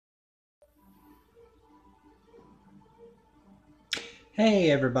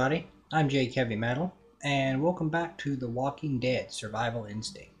Hey everybody, I'm Jake Heavy Metal, and welcome back to The Walking Dead Survival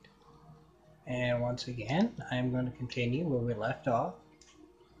Instinct. And once again, I'm going to continue where we left off.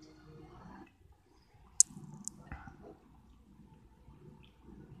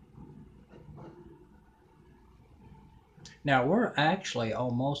 Now we're actually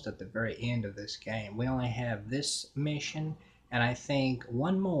almost at the very end of this game. We only have this mission, and I think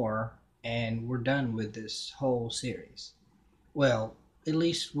one more, and we're done with this whole series. Well, at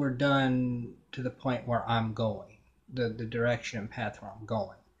least we're done to the point where I'm going, the direction and path where I'm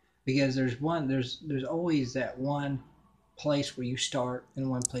going. Because there's always that one place where you start and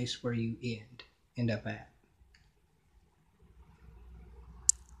one place where you end up at.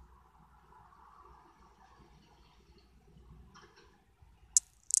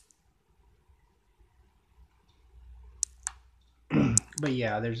 But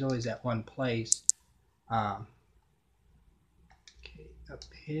yeah, there's always that one place. Um, okay, up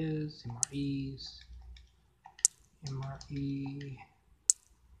his MRE.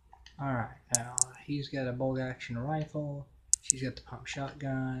 All right, now he's got a bolt action rifle. She's got the pump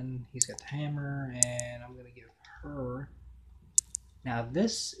shotgun. He's got the hammer, and I'm gonna give her. Now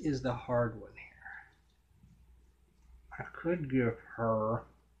this is the hard one here. I could give her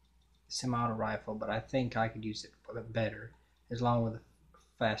semi-auto rifle, but I think I could use it for the better, as long with a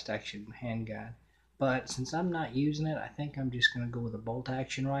fast action handgun. But since I'm not using it, I think I'm just gonna go with a bolt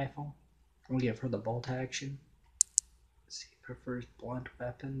action rifle. I'm gonna give her the bolt action. Let's see, prefers blunt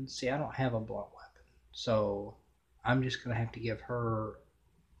weapons. See, I don't have a blunt weapon, so I'm just gonna have to give her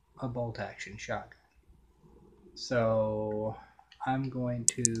a bolt action shotgun. So I'm going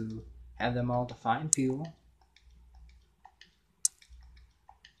to have them all to find fuel.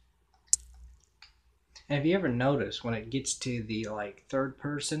 And have you ever noticed when it gets to the third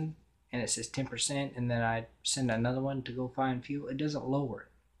person and it says 10% and then I send another one to go find fuel, it doesn't lower it.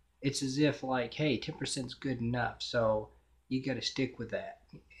 It's as if hey, 10% is good enough, so you got to stick with that.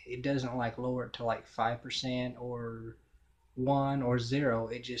 It doesn't lower it to 5% or 1 or 0.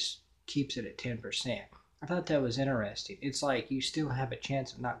 It just keeps it at 10%. I thought that was interesting. It's like you still have a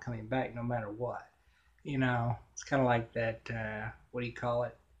chance of not coming back no matter what. It's kind of like that, what do you call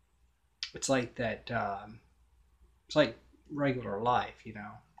it? It's like that, it's like regular life.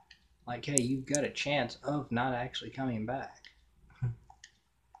 Hey, you've got a chance of not actually coming back.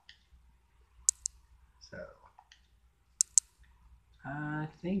 So, I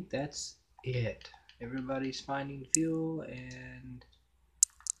think that's it. Everybody's finding fuel, and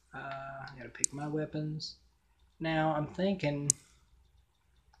I gotta pick my weapons. Now, I'm thinking,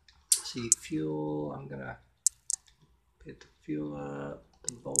 let's see, fuel, I'm gonna pick the fuel up,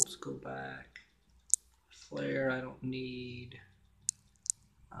 the bolts go back, flare I don't need.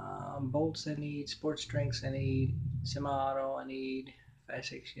 Bolts I need, sports drinks I need, semi-auto I need,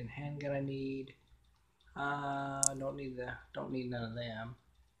 fast action handgun I need. Don't need none of them.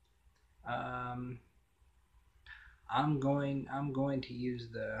 Um, I'm going to use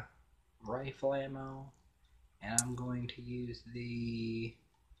the rifle ammo, and I'm going to use the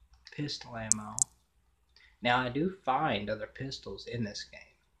pistol ammo. Now I do find other pistols in this game.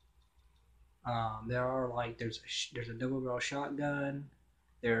 There are there's a double barrel shotgun.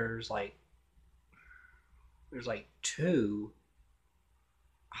 There's two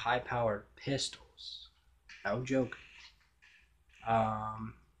high powered pistols. No joke.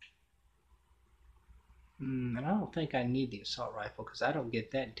 Um, and I don't think I need the assault rifle because I don't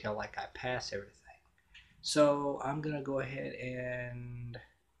get that until I pass everything. So I'm gonna go ahead and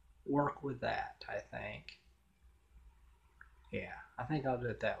work with that. I think. Yeah, I think I'll do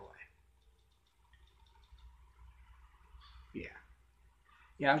it that way. Yeah,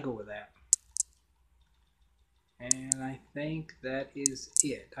 yeah, I'll go with that. And I think that is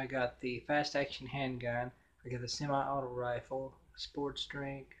it. I got the fast action handgun. I got the semi-auto rifle, sports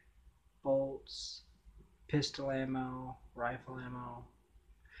drink, bolts, pistol ammo, rifle ammo.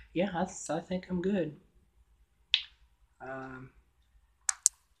 Yeah, I think I'm good. Um,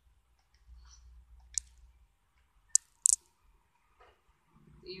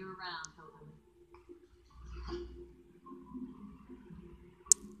 See you around, Hilton.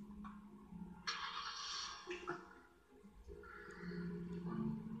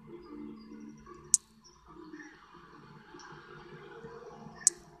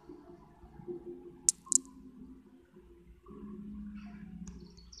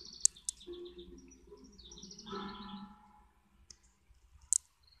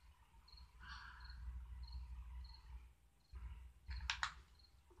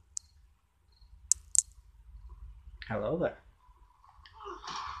 Hello there.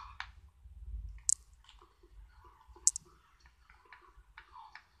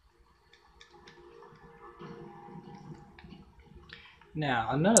 Now,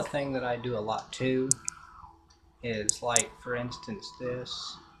 another thing that I do a lot too is, like, for instance,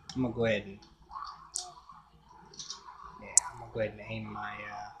 this. I'm gonna go ahead and aim my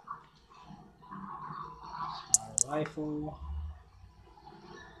rifle.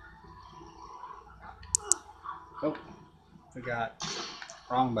 Oh, forgot.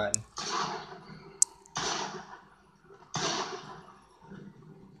 Wrong button.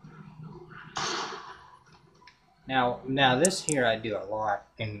 Now this here I do a lot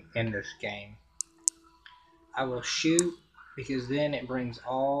in this game. I will shoot because then it brings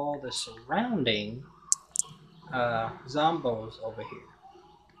all the surrounding zombos over here,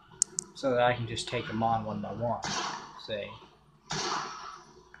 so that I can just take them on one by one. See.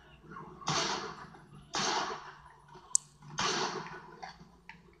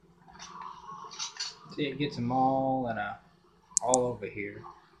 See, it gets them all all over here.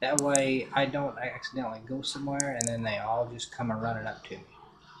 That way, I don't accidentally go somewhere and then they all just come and running up to me,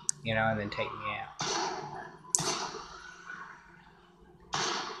 you know, and then take me out.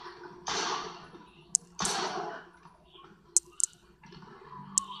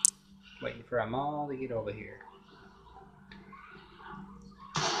 Waiting for them all to get over here.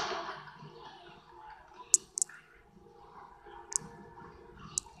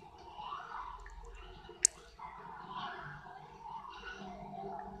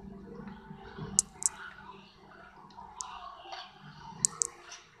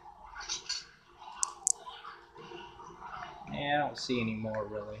 Yeah, I don't see any more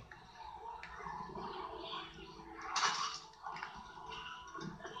really.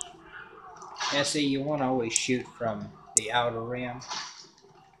 Yeah, see, you want to always shoot from the outer rim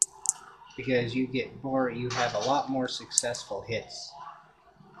because you have a lot more successful hits.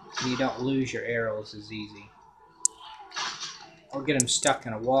 And you don't lose your arrows as easy. Or get them stuck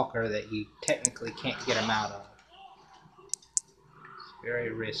in a walker that you technically can't get them out of. It's very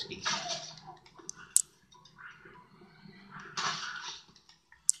risky.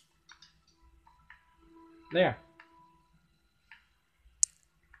 There.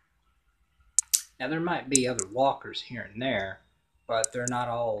 Now there might be other walkers here and there, but they're not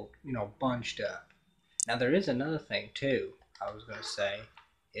all, you know, bunched up. Now there is another thing too, I was going to say,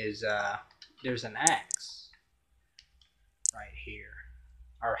 is there's an axe right here.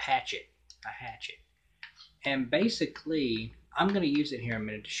 Or a hatchet. And basically, I'm going to use it here in a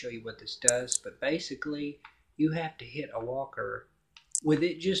minute to show you what this does, but basically, you have to hit a walker, with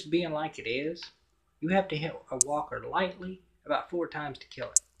it just being like it is, you have to hit a walker lightly about 4 times to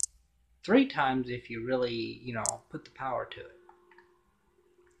kill it. 3 times if you really, you know, put the power to it.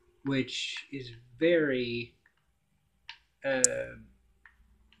 Which is very,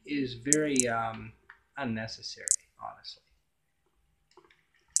 unnecessary, honestly.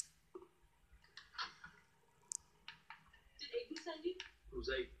 Did Aiden send you? Who's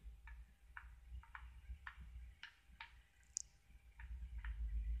Aiden?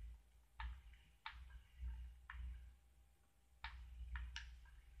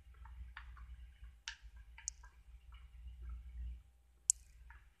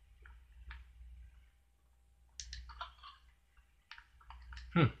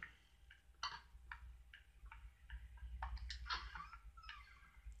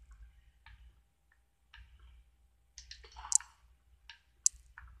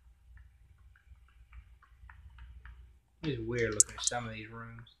 It's weird looking at some of these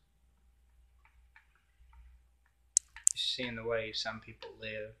rooms. Just seeing the way some people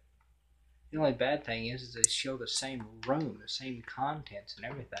live. The only bad thing is they show the same room, the same contents and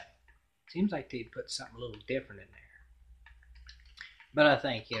everything. Seems like they put something a little different in there. But I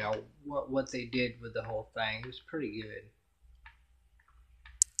think, you know, what they did with the whole thing was pretty good.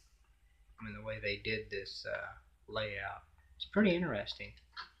 I mean, the way they did this layout. It's pretty interesting.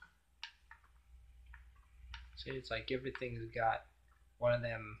 See, it's like everything's got one of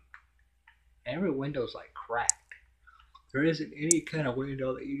them. Every window's like cracked. There isn't any kind of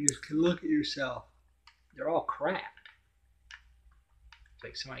window that you just can look at yourself. They're all cracked. It's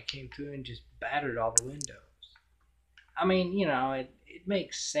like somebody came through and just battered all the windows. I mean, you know, it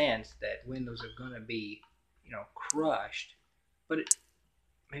makes sense that windows are going to be, you know, crushed. But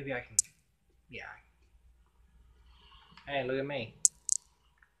maybe I can, yeah. Hey, look at me.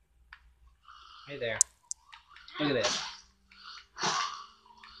 Hey there. Look at this.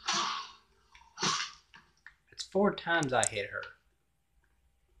 It's 4 times I hit her.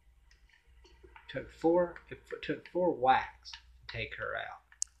 It took 4 whacks to take her out.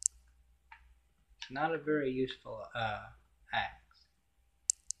 It's not a very useful axe.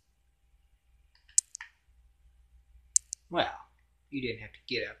 Well, you didn't have to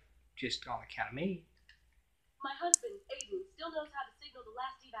get up just on account of me. My husband, Aiden, still knows how to signal the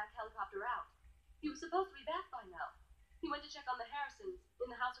last evac helicopter out. He was supposed to be back by now. He went to check on the Harrisons in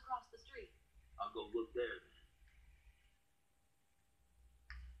the house across the street. I'll go look there then.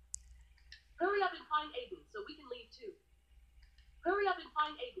 Hurry up and find Aiden so we can leave too. Hurry up and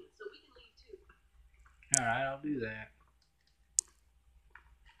find Aiden so we can leave too. Alright, I'll do that.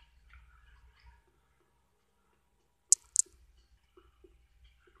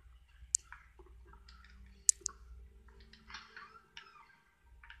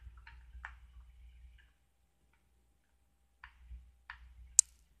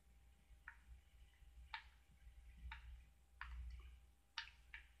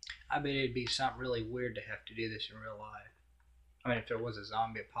 I bet it'd be something really weird to have to do this in real life. I mean, if there was a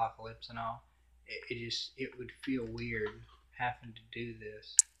zombie apocalypse and all, it would feel weird having to do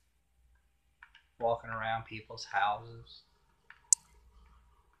this. Walking around people's houses.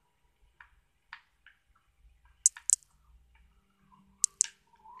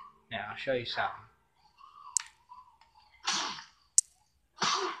 Now, I'll show you something.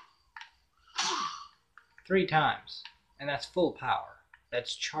 Three times, and that's full power.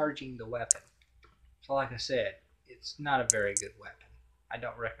 That's charging the weapon. So like I said, it's not a very good weapon. I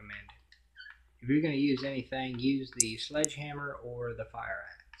don't recommend it. If you're going to use anything, use the sledgehammer or the fire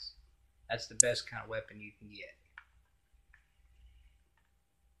axe. That's the best kind of weapon you can get.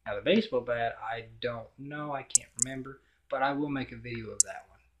 Now the baseball bat, I don't know, I can't remember, but I will make a video of that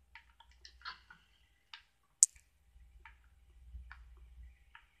one.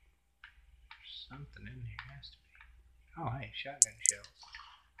 There's something in here, has to be. Oh hey, shotgun shells.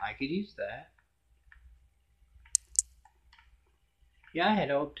 I could use that. Yeah, I had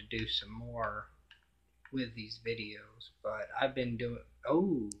hoped to do some more with these videos, but I've been doing...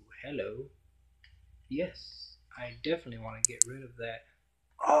 Oh, hello. Yes, I definitely want to get rid of that.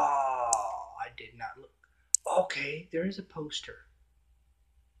 Oh, I did not look. Okay, there is a poster.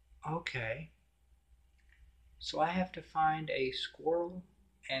 Okay. So I have to find a squirrel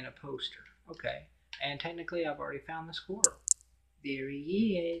and a poster. Okay. And technically I've already found the squirrel. There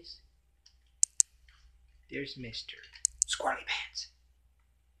he is. There's Mr. Squirrely Pants.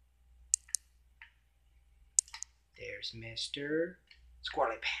 There's Mr.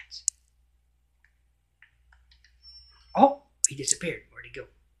 Squirrely Pants. Oh, he disappeared. Where'd he go?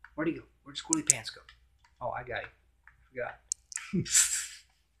 Where'd he go? Where'd Squirrely Pants go? Oh, I got him. Forgot.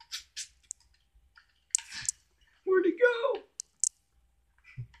 Where'd he go?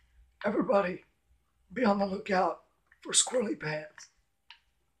 Everybody, be on the lookout for Squirrely Pants.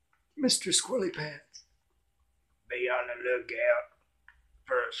 Mr. Squirrely Pants. Be on the lookout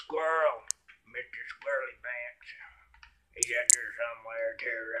for a squirrel, Mr. Squirrely Pants. He's out there somewhere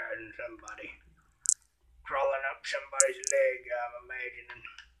terrorizing somebody. Crawling up somebody's leg, I'm imagining.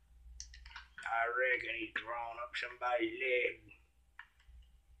 I reckon he's crawling up somebody's leg.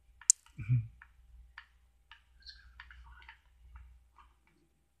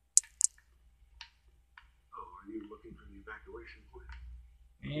 Oh, are you looking for the evacuation point?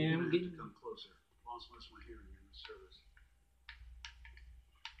 Yeah, I'm getting... to come closer. Lost most of my hearing in the service.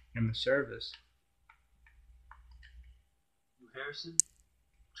 In the service? You Harrison?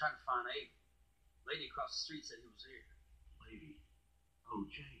 I'm trying to find Abe. Lady across the street said he was here. Lady? Oh,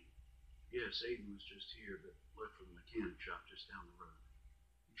 Jane. Yes, Aiden was just here, but left for the mechanic shop just down the road.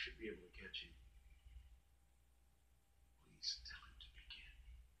 You should be able to catch him. Please tell him to begin.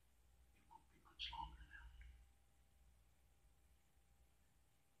 It won't be much longer now.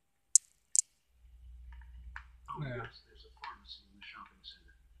 Oh, Yeah. yes, there's a pharmacy in the shopping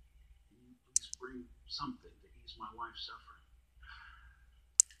center. Can you please bring something to ease my wife's suffering?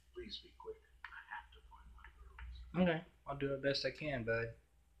 Please be quick. I have to find my girls. Okay, I'll do the best I can, bud.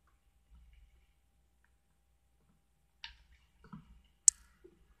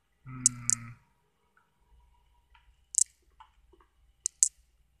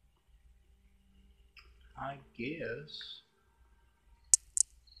 I guess.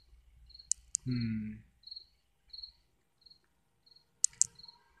 I'm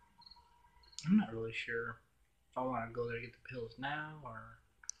not really sure if I want to go there to get the pills now or...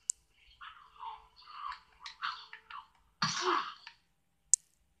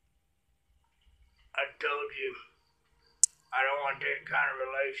 I told you, I don't want that kind of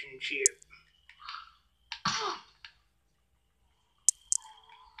relationship.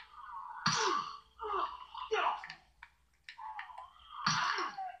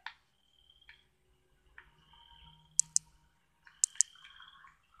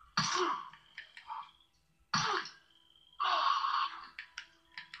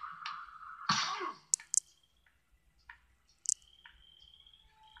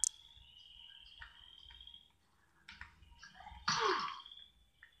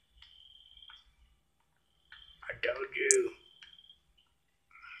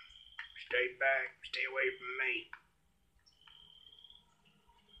 Stay back. Stay away from me.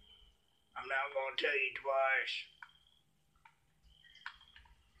 I'm not going to tell you twice.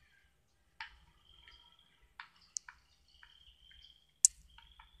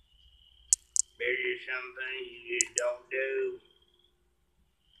 There's just some things you just don't do.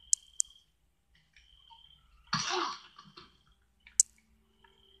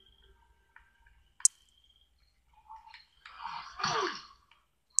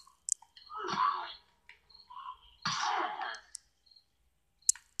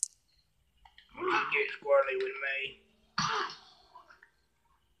 When you get squirrely with me,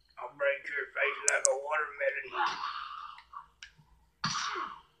 I'll break your face like a watermelon.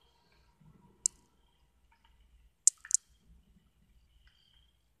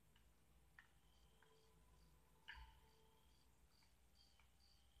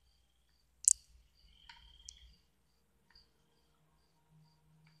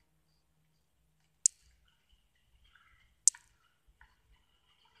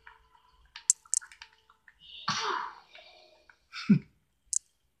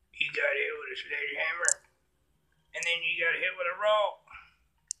 You got hit with a sledgehammer, and then you got hit with a rock.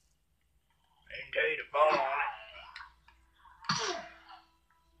 I didn't tell you to fall on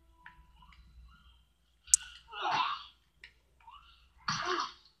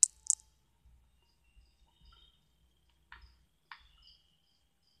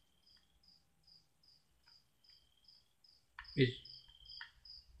it.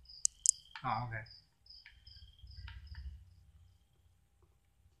 Oh, okay.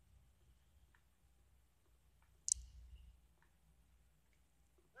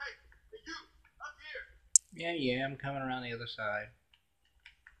 Hey, you! Up Yeah, here! yeah, I'm coming around the other side.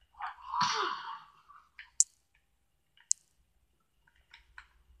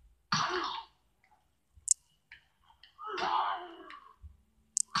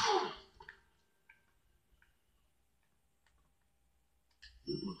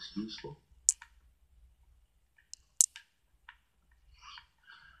 It looks useful.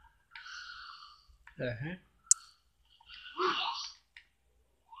 Uh-huh.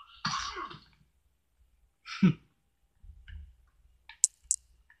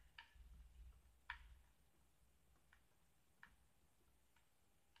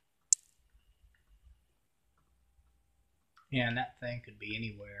 Yeah, and that thing could be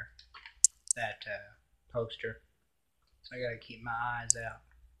anywhere. That poster. So I gotta keep my eyes out.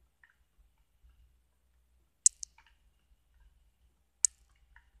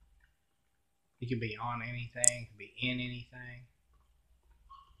 It can be on anything, it can be in anything.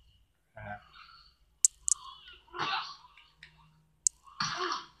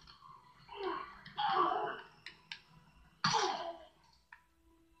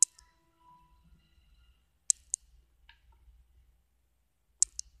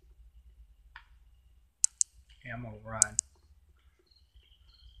 Yeah, I'm gonna run.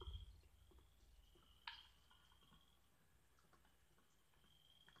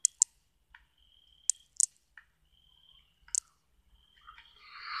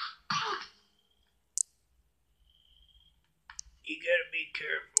 You gotta be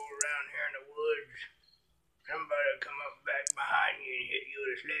careful around here in the woods. Somebody will come up back behind you and hit you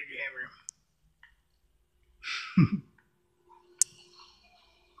with a sledgehammer.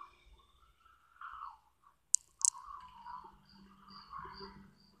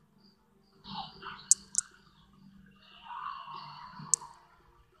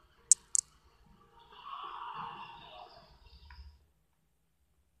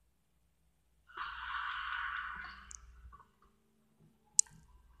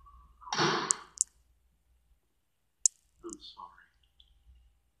 I'm sorry.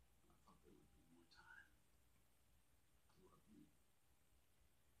 I thought there would be more time. I love you.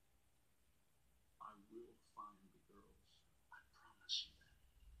 I will find the girls. I promise you that.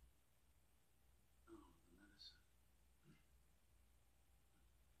 Oh, the medicine.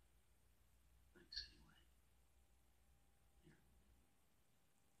 Thanks anyway. Here.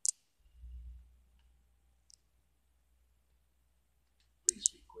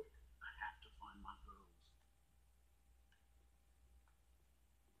 Please be quick. I have to find my girls.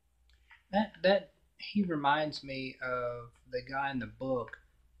 That he reminds me of the guy in the book,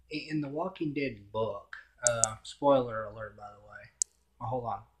 in the Walking Dead book. Spoiler alert, by the way. Well, hold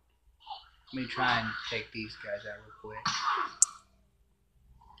on. Let me try and take these guys out real quick.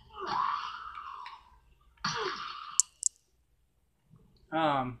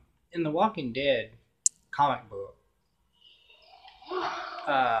 In the Walking Dead comic book,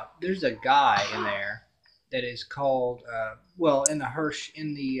 there's a guy in there that is called well, in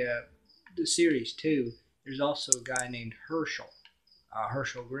the series too. There's also a guy named Herschel,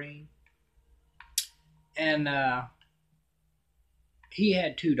 Herschel Green. and he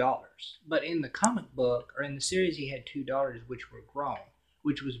had $2. But in the comic book or in the series, he had $2 which were grown,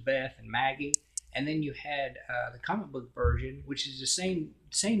 which was Beth and Maggie. And then you had the comic book version, which is the same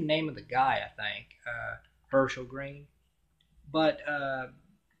name of the guy, I think, Herschel Green. But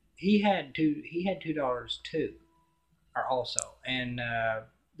he had $2 too, or also, and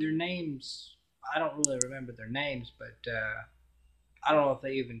their names, I don't really remember their names, but I don't know if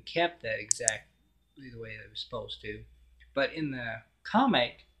they even kept that exactly the way they were supposed to. But in the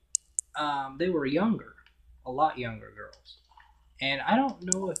comic, they were younger, a lot younger girls, and I don't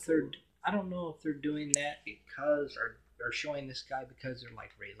know if they're doing that because or showing this guy because they're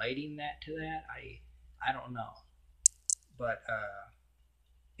like relating that to that. I don't know, but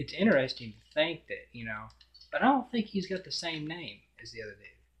it's interesting to think that but I don't think he's got the same name as the other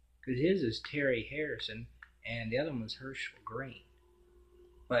dude because his is Terry Harrison and the other one was Herschel Green.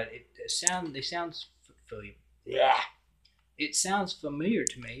 But it sounds familiar. Yeah, it sounds familiar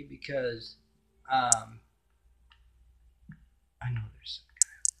to me because I know there's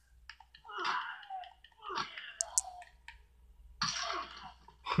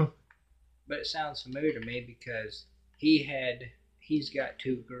some, but it sounds familiar to me because he's got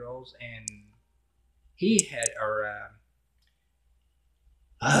two girls and he had or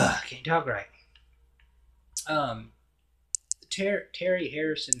I can't talk right. Um, Terry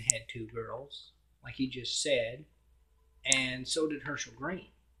Harrison had two girls, like he just said, and so did Herschel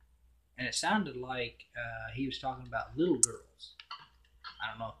Green. And it sounded like he was talking about little girls. I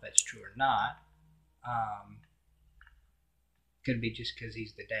don't know if that's true or not. Um, could be just because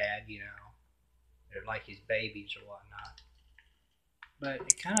he's the dad, they're like his babies or whatnot. But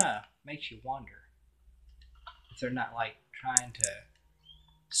it kind of makes you wonder if they're not like trying to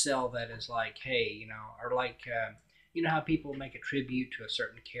sell that as like, hey, or like, how people make a tribute to a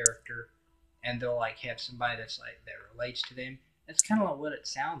certain character, and they'll like have somebody that's like that relates to them. That's kind of like what it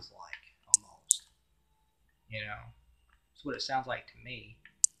sounds like, almost. It's what it sounds like to me.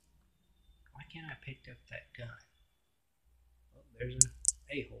 Why can't I pick up that gun? Oh, there's an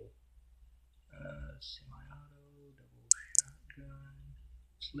a-hole. Semi-auto, double shotgun,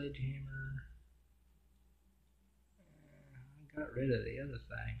 sledgehammer. I got rid of the other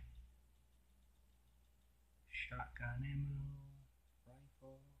thing. Shotgun ammo,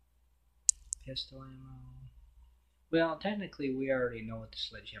 rifle, pistol ammo. Well, technically, we already know what the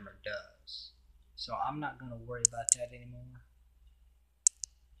sledgehammer does, so I'm not going to worry about that anymore.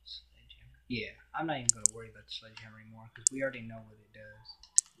 Sledgehammer. Yeah, I'm not even going to worry about the sledgehammer anymore because we already know what it does.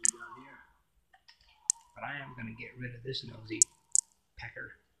 But I am going to get rid of this nosy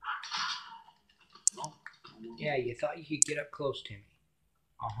pecker. Yeah, you thought you could get up close to me.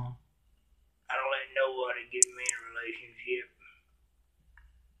 Uh-huh. I don't let nobody get me in a relationship.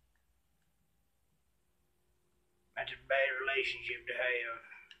 That's a bad relationship to have.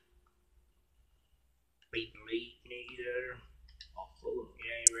 People eating each other. It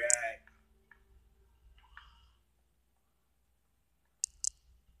ain't right.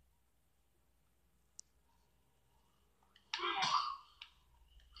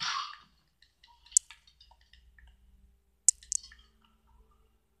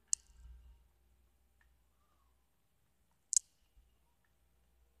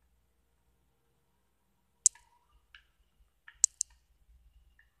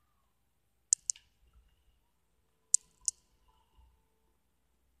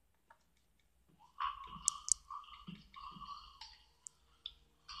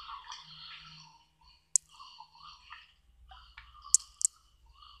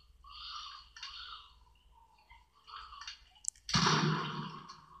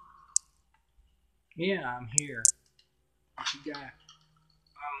 Yeah, I'm here. What you got?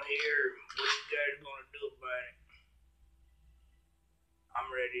 I'm here. What you guys gonna do about it? I'm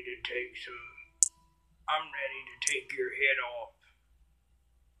ready to take some. I'm ready to take your head off.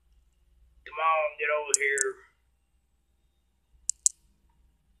 Come on, get over here.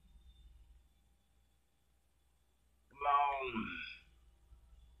 Come on.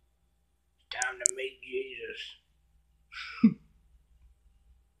 It's time to meet Jesus.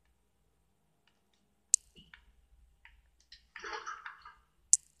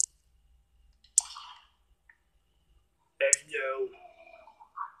 Let's go.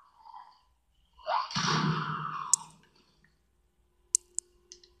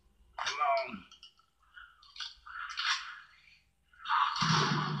 Come on.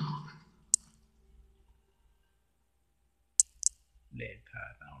 Lead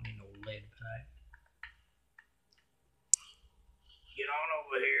pipe. I don't need no lead pipe. Get on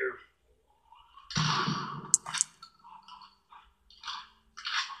over here.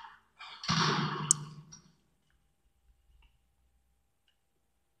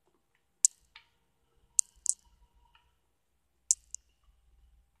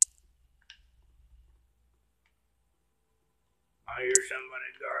 I hear somebody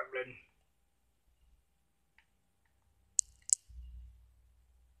garbling.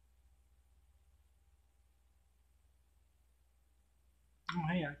 Oh,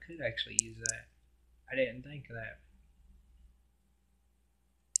 hey, I could actually use that. I didn't think of that.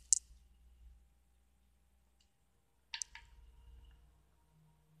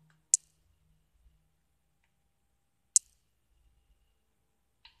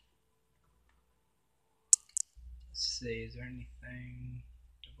 Let's see, is there anything?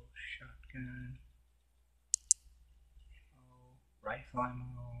 Double shotgun. Ammo, rifle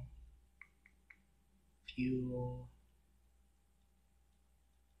ammo. Fuel.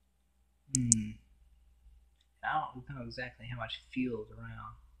 I don't know exactly how much fuel is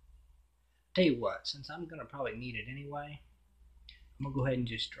around. Tell you what, since I'm gonna probably need it anyway, I'm gonna go ahead and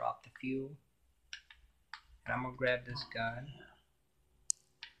just drop the fuel. And I'm gonna grab this gun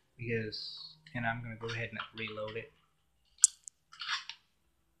because, and I'm gonna go ahead and reload it.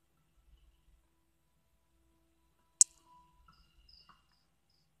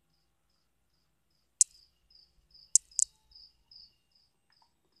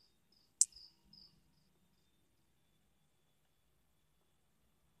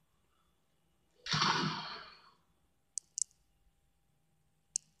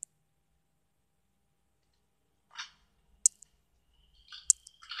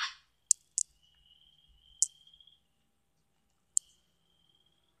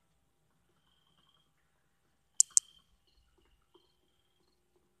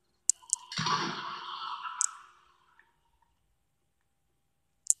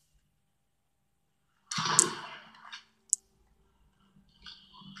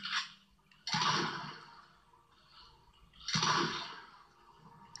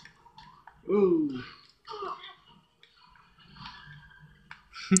 Ooh.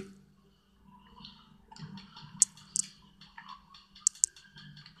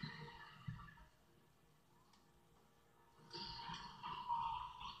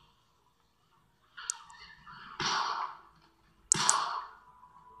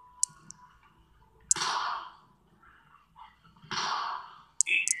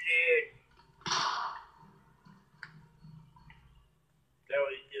 That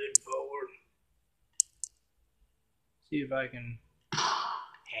was good forward. See if I can.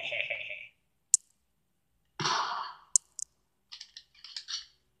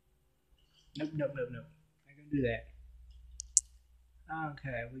 Nope. Not gonna do that.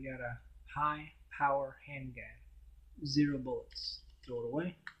 Okay, we got a high power handgun. 0 bullets. Throw it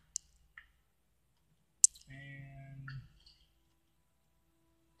away. And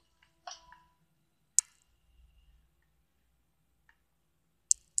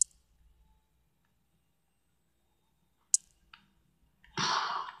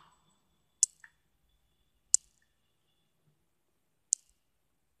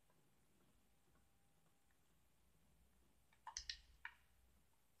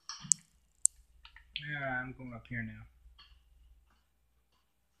yeah, I'm going up here now.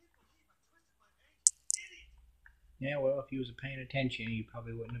 Yeah, well, if you was paying attention, you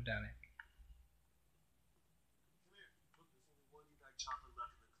probably wouldn't have done it.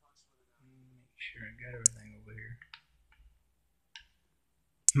 Make sure I got everything over here.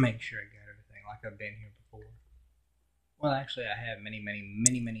 Make sure I got everything like I've been here before. Well, actually, I have many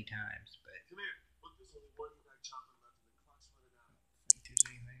times, but Come here. Look, there's only one bag chocolate left in the clock's running out. I don't think there's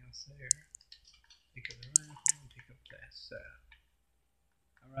anything else there. Pick up the rifle and pick up that stuff.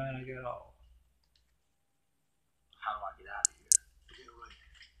 Alright, I got all. How do I get out of here? Get it right.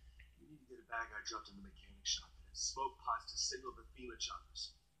 You need to get a bag I dropped in the mechanic shop that has smoke pots to signal the FEMA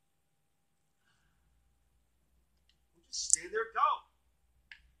choppers. Don't just stand there, go!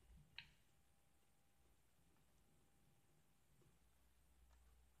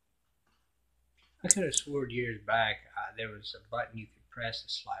 I could have swore years back there was a button you could press to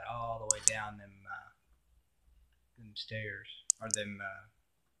slide all the way down them stairs or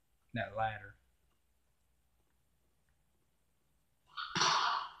that ladder.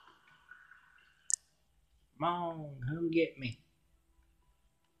 Come on, come get me.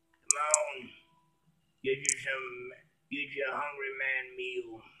 Come on, get you a hungry man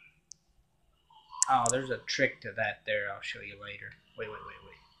meal. Oh, there's a trick to that there. I'll show you later. Wait.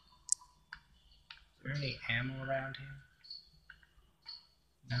 Is there any ammo around here?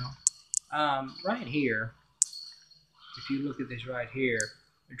 No. Right here, if you look at this right here,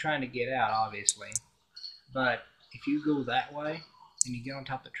 they're trying to get out, obviously. But if you go that way, and you get on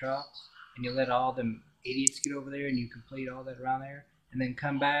top of the trucks, and you let all them idiots get over there, and you complete all that around there, and then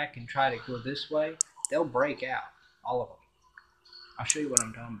come back and try to go this way, they'll break out, all of them. I'll show you what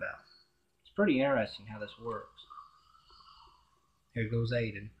I'm talking about. It's pretty interesting how this works. Here goes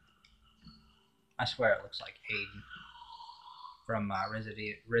Aiden. I swear it looks like Aiden from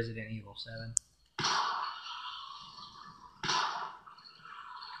Resident Evil 7.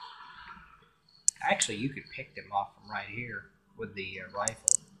 Actually, you could pick them off from right here with the rifle.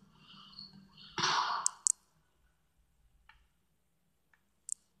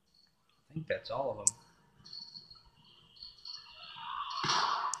 I think that's all of them.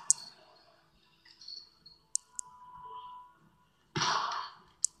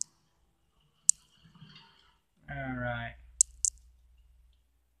 Alright.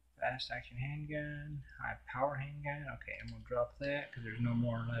 Fast action handgun, high power handgun. Okay, I'm going to drop that because there's no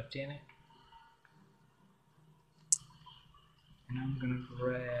more left in it. And I'm going to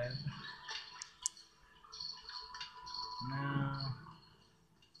grab... No.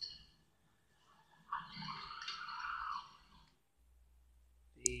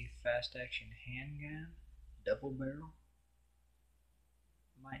 The fast action handgun. Double barrel.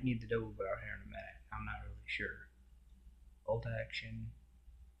 Might need the double barrel here in a minute. I'm not really sure. Bolt action.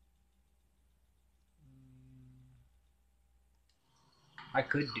 I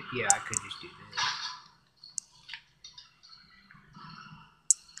could do, yeah, I could just do this.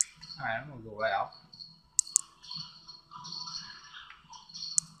 Alright, I'm gonna go out.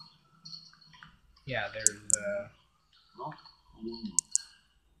 Yeah, there's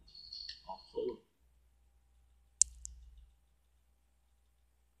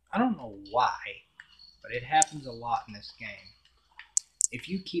I don't know why, but it happens a lot in this game. If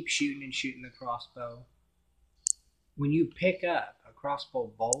you keep shooting and shooting the crossbow, when you pick up a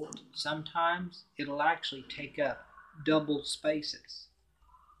crossbow bolt, sometimes it'll actually take up double spaces.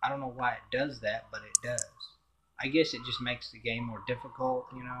 I don't know why it does that, but it does. I guess it just makes the game more difficult,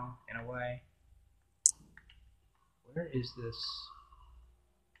 you know, in a way. Where is this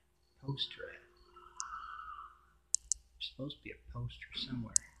poster at? There's supposed to be a poster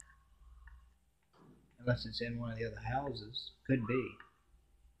somewhere. Unless it's in one of the other houses. Could be.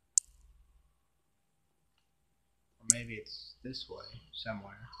 Or maybe it's this way,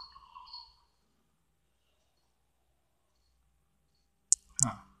 somewhere.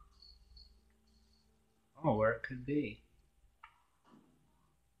 Huh. I don't know where it could be.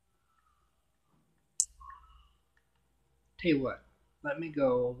 Tell you what, let me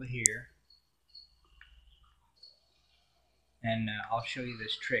go over here. And I'll show you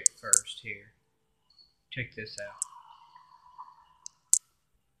this trick first here. Check this out.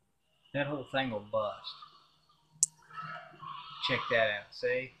 That whole thing will bust. Check that out,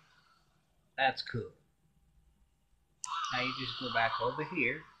 see? That's cool. Now you just go back over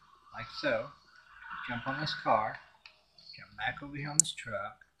here, like so. Jump on this car. Jump back over here on this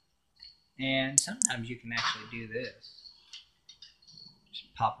truck. And sometimes you can actually do this.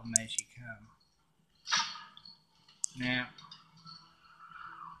 Just pop them as you come. Now,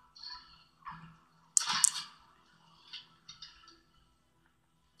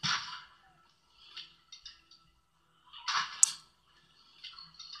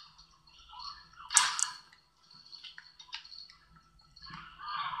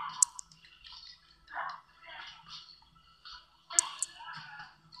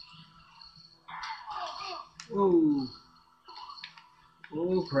 ooh.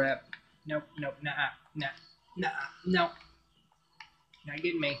 Oh crap. Nope, nope, nah, nah, nah, nope. Not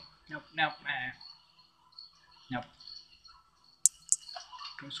getting me. Nope, nope, nah. Nope.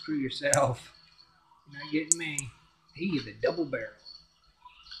 Go screw yourself. You're not getting me. He is a double barrel.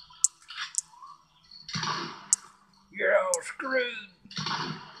 You're all screwed.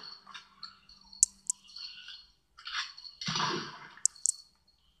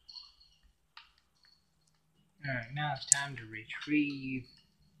 Alright, now it's time to retrieve.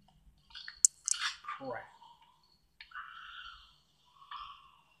 Crap.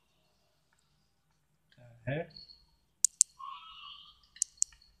 The heck?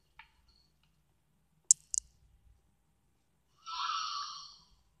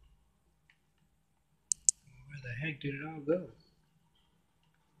 Where the heck did it all go?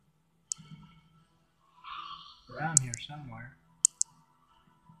 Around here somewhere.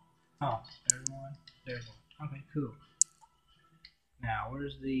 Oh, there's one. There's one. Okay, cool. Now,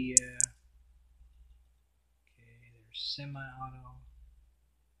 where's the, okay, there's semi-auto.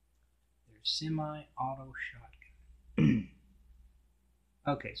 There's semi-auto shotgun.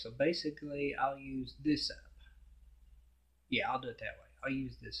 Okay, so basically, I'll use this up. Yeah, I'll do it that way. I'll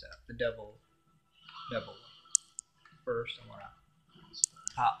use this up, the double one. First, I'm gonna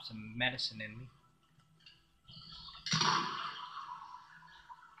pop some medicine in me.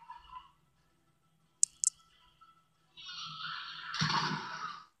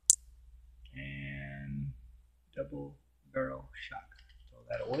 And double barrel shotgun.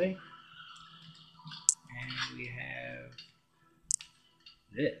 that away. And we have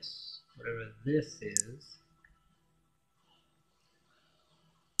this, whatever this is.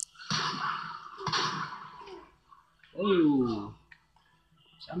 Ooh,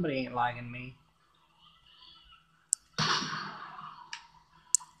 somebody ain't liking me.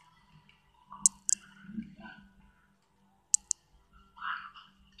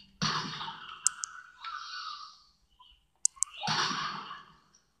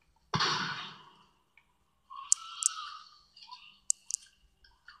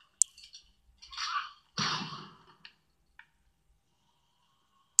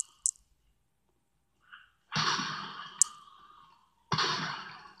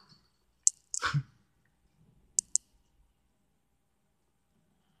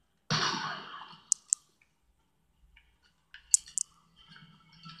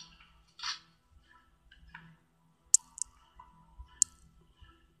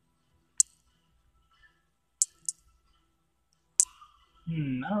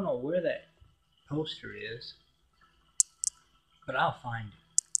 I don't know where that poster is, but I'll find it.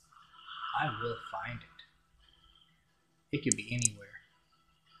 I will find it. It could be anywhere.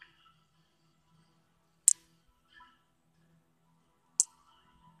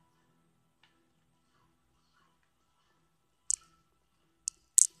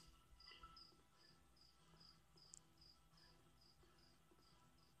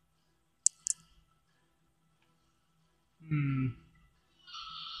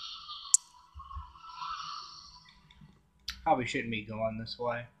 Probably shouldn't be going this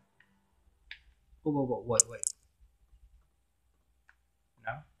way. Wait.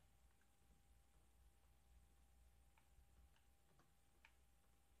 No?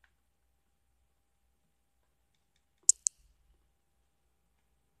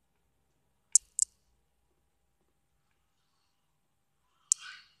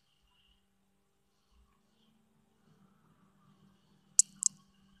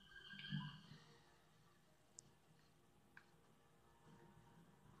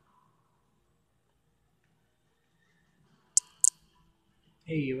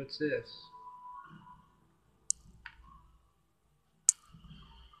 Hey, what's this?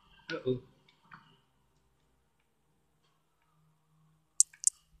 Uh-oh.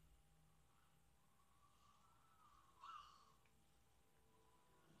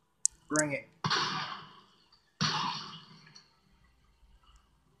 Bring it.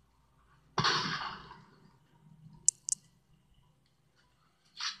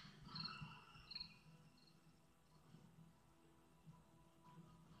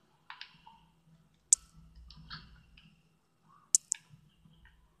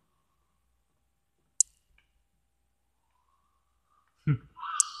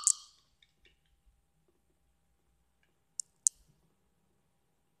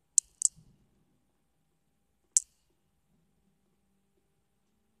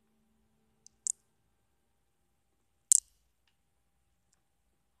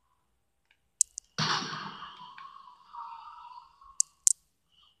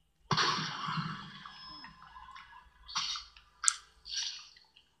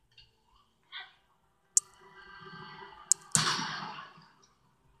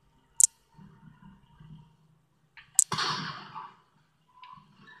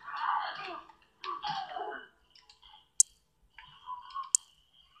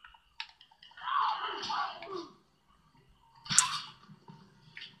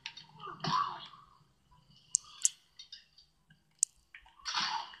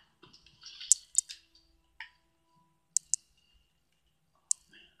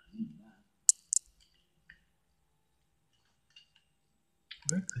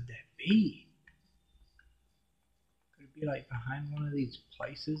 Where could that be? Could it be like behind one of these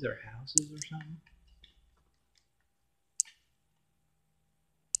places or houses or something?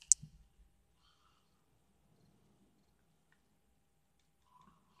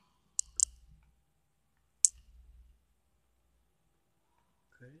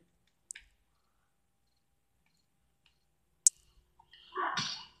 Could it?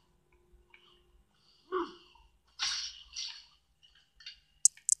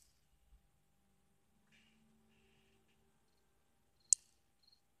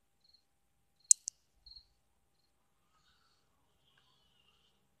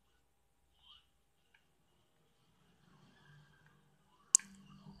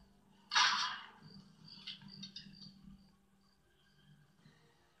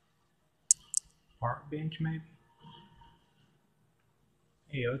 Park bench, maybe?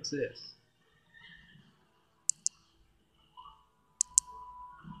 Hey, what's this?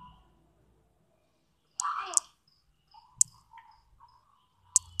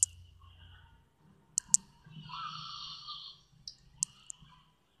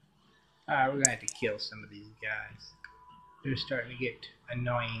 Alright, we're gonna have to kill some of these guys. They're starting to get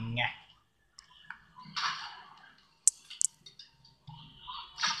annoying.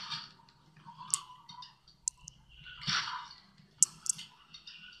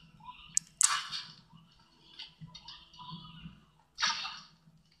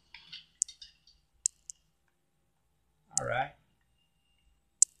 Alright.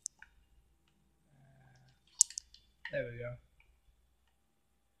 There we go.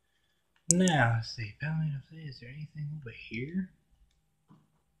 Now, let's see. Is there anything over here?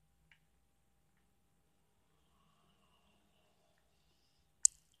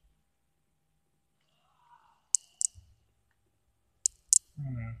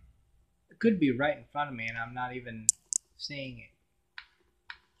 It could be right in front of me and I'm not even seeing it.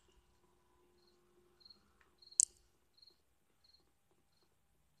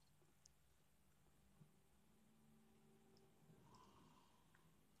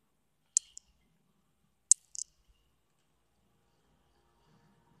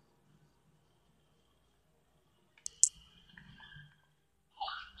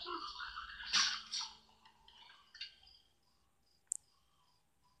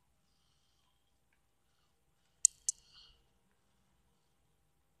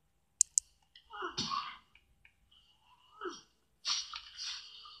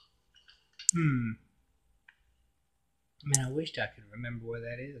 Man, I wished I could remember where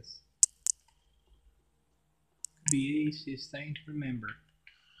that is. Could be the easiest thing to remember.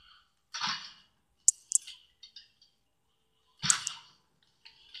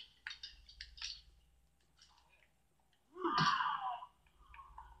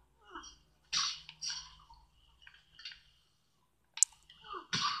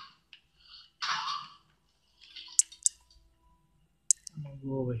 I'm gonna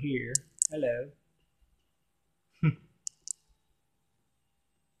go over here. Hello. Is there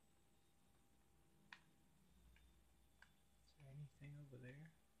anything over there?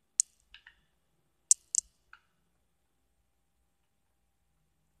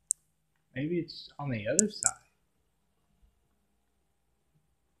 Maybe it's on the other side.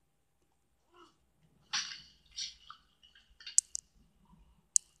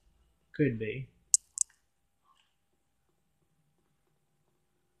 Could be.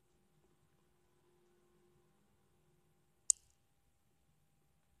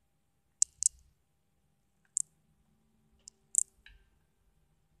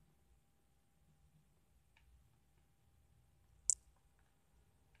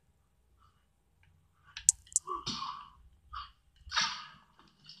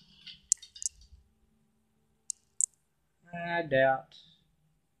 I doubt.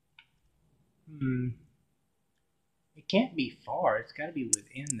 It can't be far. It's got to be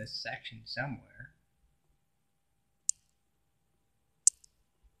within this section somewhere.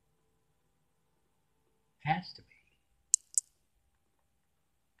 Has to be.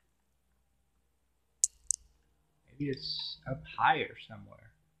 Maybe it's up higher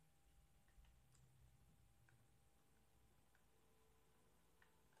somewhere.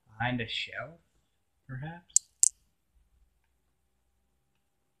 Behind a shelf, perhaps?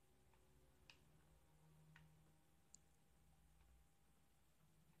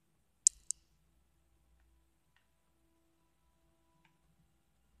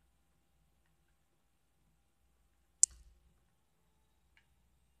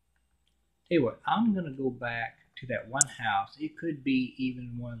 Tell you what, I'm going to go back to that one house. It could be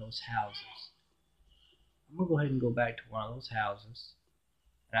even one of those houses. I'm going to go ahead and go back to one of those houses.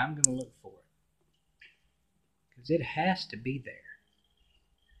 And I'm going to look for it. Because it has to be there.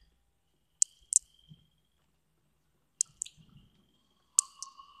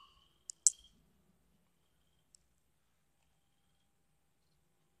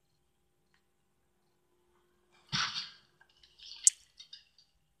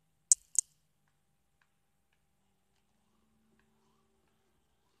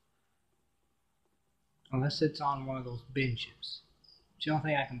 Unless it's on one of those benches. It's the only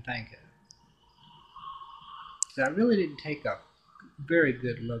thing I can think of. Because I really didn't take a very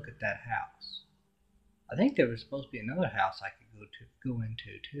good look at that house. I think there was supposed to be another house I could go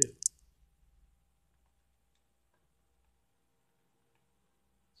into too. Is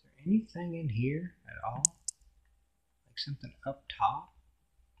there anything in here at all? Like something up top?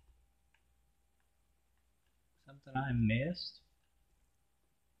 Something I missed?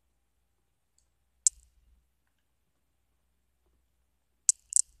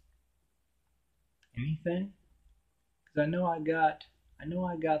 Anything? Because I know I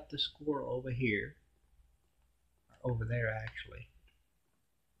got the squirrel over here. Or over there actually.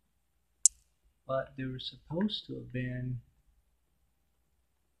 But there was supposed to have been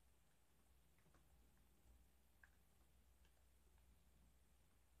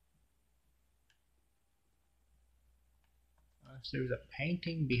So there's a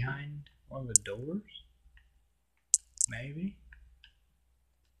painting behind one of the doors? Maybe?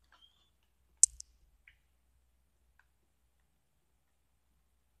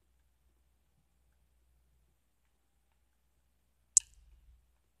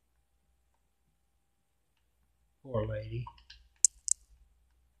 Poor lady.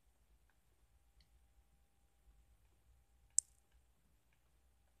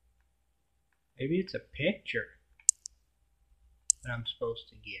 Maybe it's a picture that I'm supposed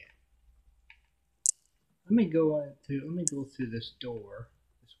to get. Let me go through this door.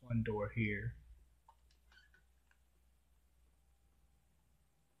 This one door here.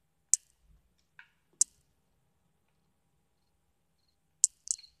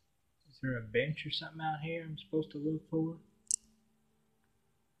 Is there a bench or something out here I'm supposed to look for?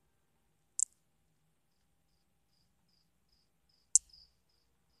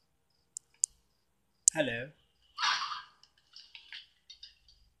 Hello.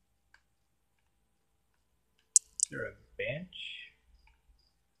 Is there a bench?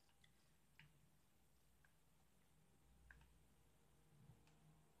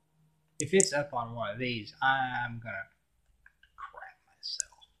 If it's up on one of these, I'm gonna crap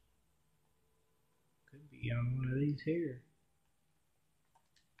myself. Could be on one of these here.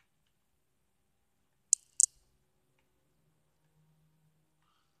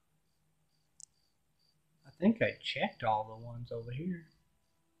 I think I checked all the ones over here.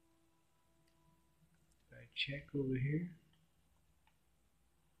 Did I check over here?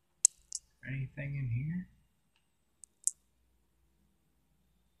 Anything in here?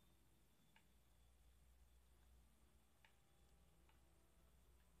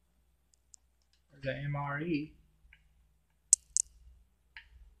 There's the MRE.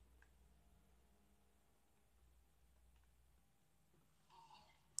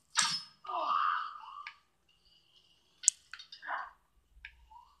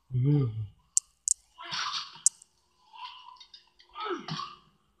 Ooh.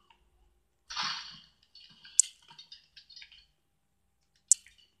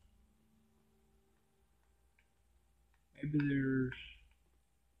 Maybe there's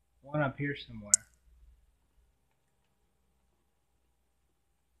one up here somewhere.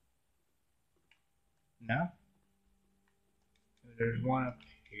 No? There's one up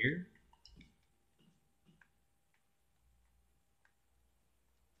here.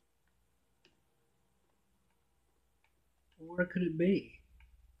 Where could it be?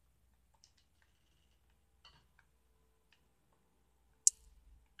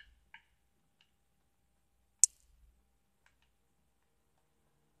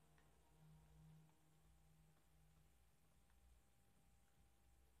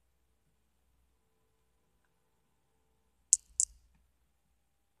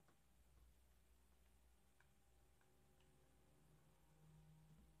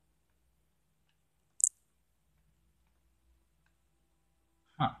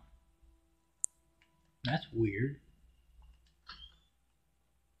 Huh. That's weird.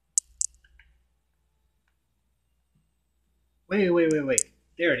 Wait.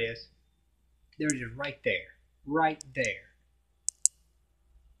 There it is. There it is right there. Right there.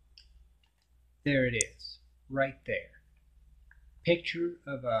 There it is. Right there. Picture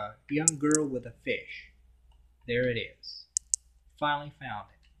of a young girl with a fish. There it is. Finally found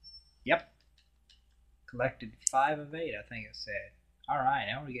it. Yep. Collected 5 of 8, I think it said. Alright,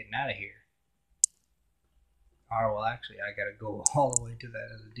 now we're getting out of here. Alright, well actually I gotta go all the way to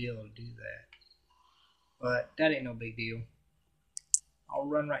that other deal to do that. But that ain't no big deal. I'll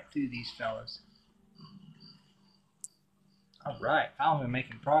run right through these fellas. Alright, finally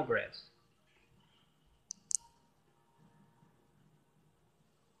making progress.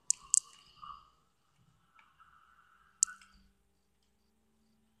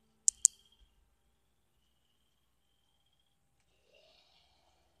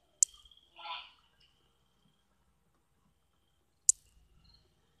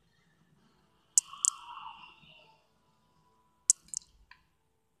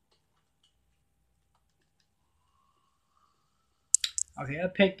 Okay, I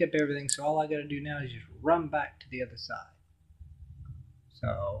picked up everything, so all I gotta do now is just run back to the other side.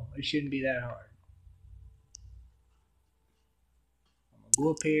 So, it shouldn't be that hard. I'm gonna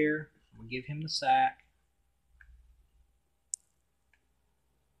go up here, I'm gonna give him the sack.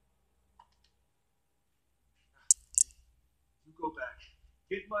 You go back.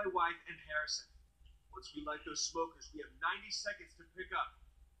 Get my wife and Harrison. Once we light those smokers, we have 90 seconds to pick up.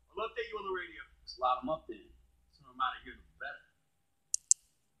 I'll update you on the radio. Let's loud them up then. The sooner I'm out of here, the better.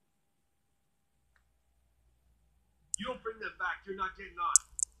 You don't bring them back, you're not getting on.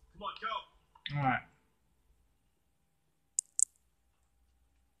 Come on, go. Alright.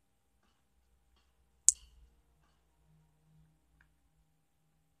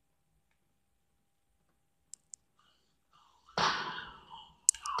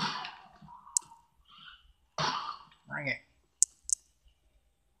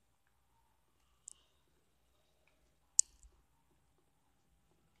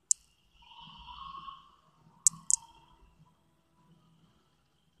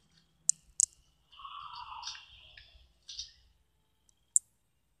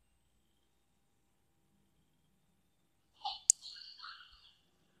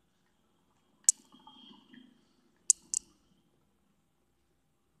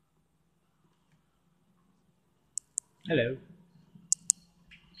 Hello.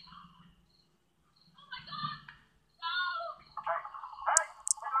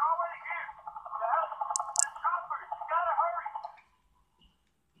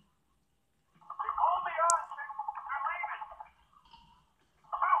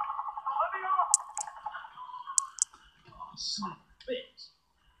 Oh, son of a bitch.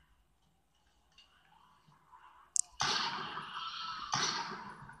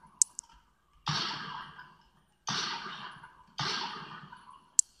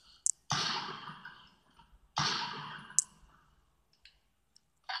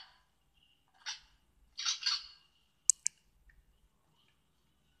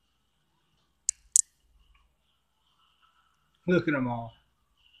 Look at them all.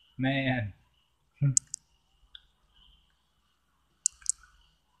 Man. I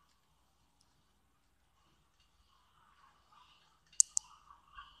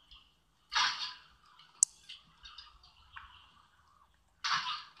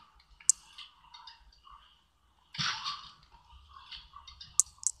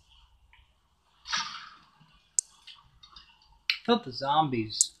thought the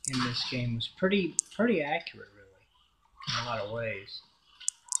zombies in this game was pretty accurate, really, in a lot of ways.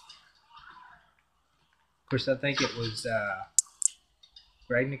 Of course, I think it was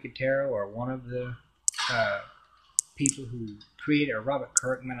Greg Nicotero or one of the uh, people who created, or Robert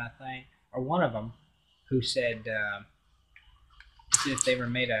Kirkman, I think, or one of them, who said if they ever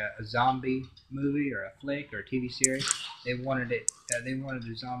made a zombie movie or a flick or a TV series, they wanted it. They wanted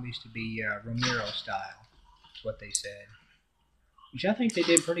the zombies to be Romero style. Is what they said, which I think they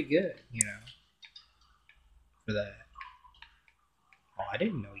did pretty good, for that. Oh, I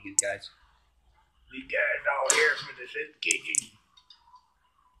didn't know you guys. You guys all here for the soup kitchen?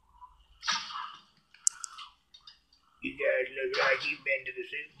 You guys look like you've been to the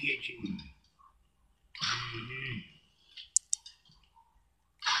soup kitchen. Mm-hmm.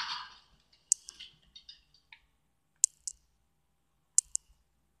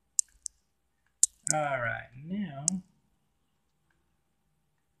 Alright, now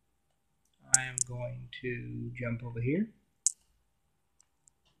I am going to jump over here.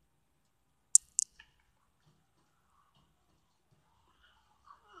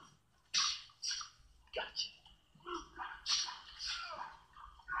 Gotcha.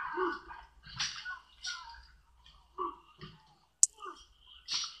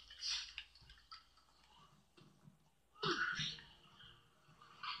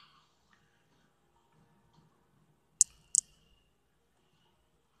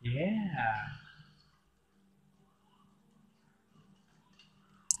 Yeah.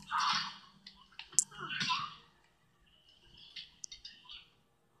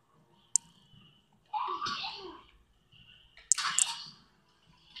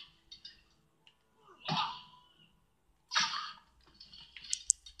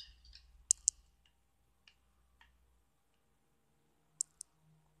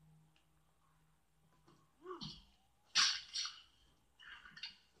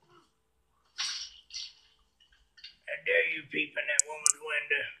 How dare you peep in that woman's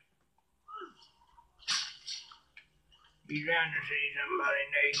window? You trying to see somebody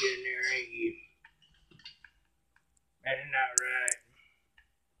naked in there, ain't you? That's not right.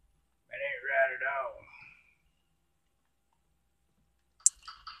 That ain't right at all.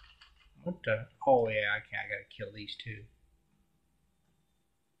 What the? Oh yeah, I gotta kill these two.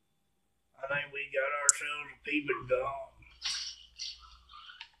 I think we got ourselves a peeping Tom.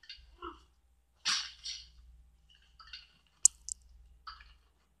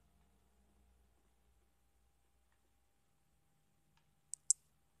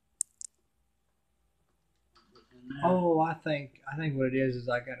 Oh, I think what it is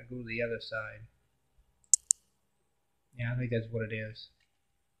I gotta go to the other side. Yeah, I think that's what it is.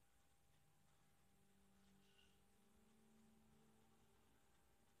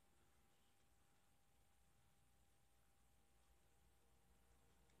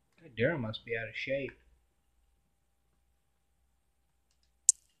 That Daryl must be out of shape.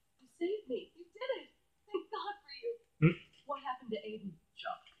 You saved me. You did it. Thank God for you. What happened to Aiden?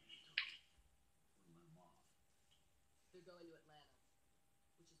 Chopped with my mom. They're going to Atlanta,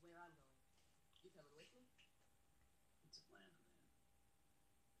 which is where I'm going. You coming with me? It's Atlanta, man.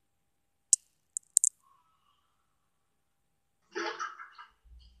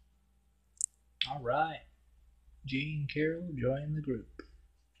 All right, Jean Carroll joined the group.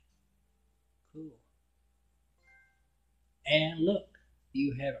 Cool. And look,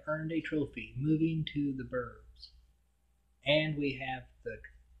 you have earned a trophy. Moving to the burbs, and we have the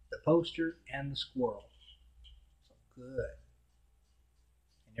poster and the squirrel. So good.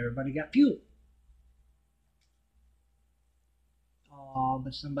 And everybody got fuel. Oh,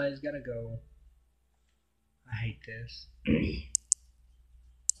 but somebody's gotta go. I hate this. Okay.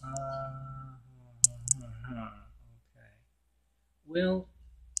 Well,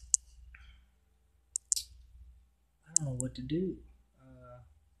 I don't know what to do.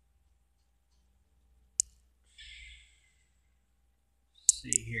 Let's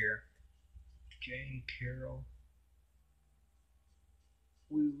see here. Jane Carroll.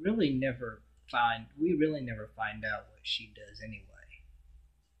 We really never find out what she does anyway.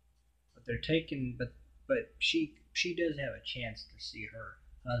 But they're taking but she does have a chance to see her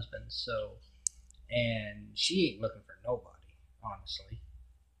husband, so and she ain't looking for nobody, honestly.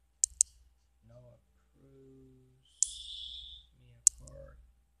 Noah Cruz, Mia Park.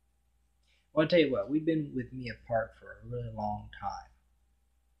 Well, I'll tell you what, we've been with Mia Park for a really long time.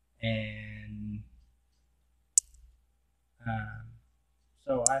 And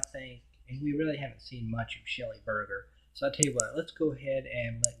so I think, and we really haven't seen much of Shelley Berger. So I'll tell you what, let's go ahead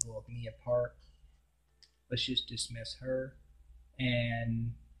and let go of Mia Park. Let's just dismiss her.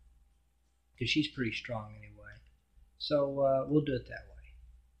 And because she's pretty strong anyway. So we'll do it that way.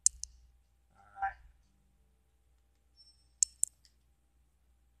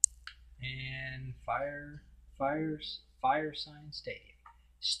 And Fire Sign Stadium,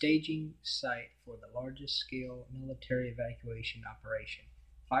 staging site for the largest scale military evacuation operation.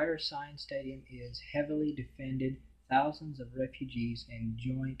 Fire Sign Stadium is heavily defended, thousands of refugees and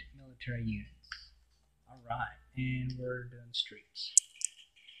joint military units. All right, and we're doing streets.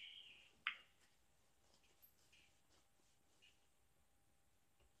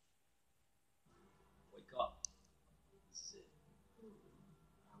 Wake up. This is it.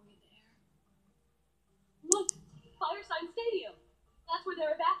 Are we there? Look! Firesign Stadium! That's where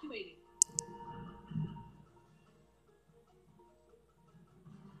they're evacuating.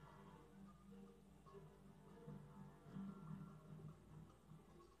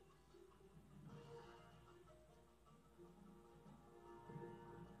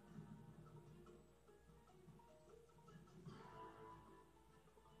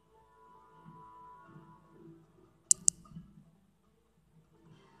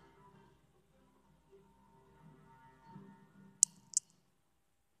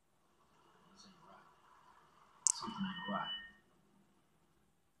 This ain't right. Something ain't right.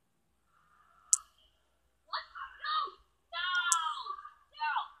 What? No! No!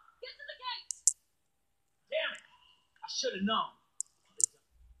 No! Get to the gate! Damn it! I should have known.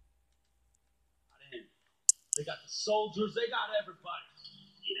 They got the soldiers, they got everybody.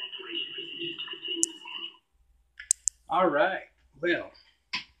 All right, well,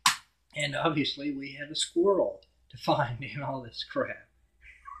 and obviously we have a squirrel to find in all this crap.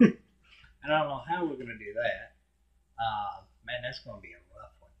 I don't know how we're going to do that. Man, that's going to be a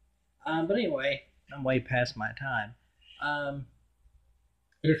rough one. But anyway, I'm way past my time.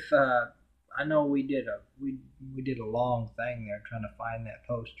 If I know we did a long thing there trying to find that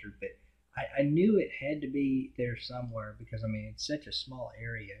poster, but I knew it had to be there somewhere because I mean it's such a small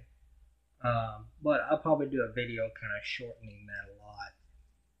area. But I'll probably do a video kind of shortening that a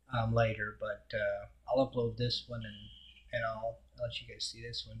lot later. But I'll upload this one and I'll let you guys see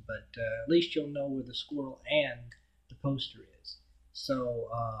this one. But at least you'll know where the squirrel and the poster is. So,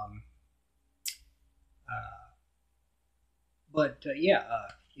 yeah,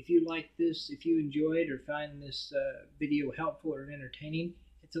 if you like this, if you enjoyed or find this video helpful or entertaining,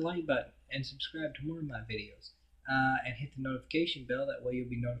 hit the like button and subscribe to more of my videos. And hit the notification bell. That way you'll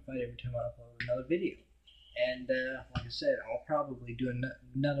be notified every time I upload another video. And like I said, I'll probably do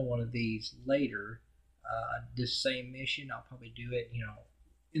another one of these later. This same mission, I'll probably do it,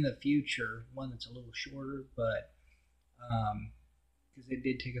 in the future, one that's a little shorter, but because it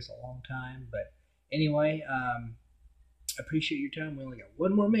did take us a long time. But anyway, I appreciate your time. We only got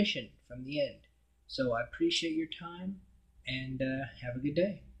one more mission from the end. So I appreciate your time, and have a good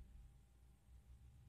day.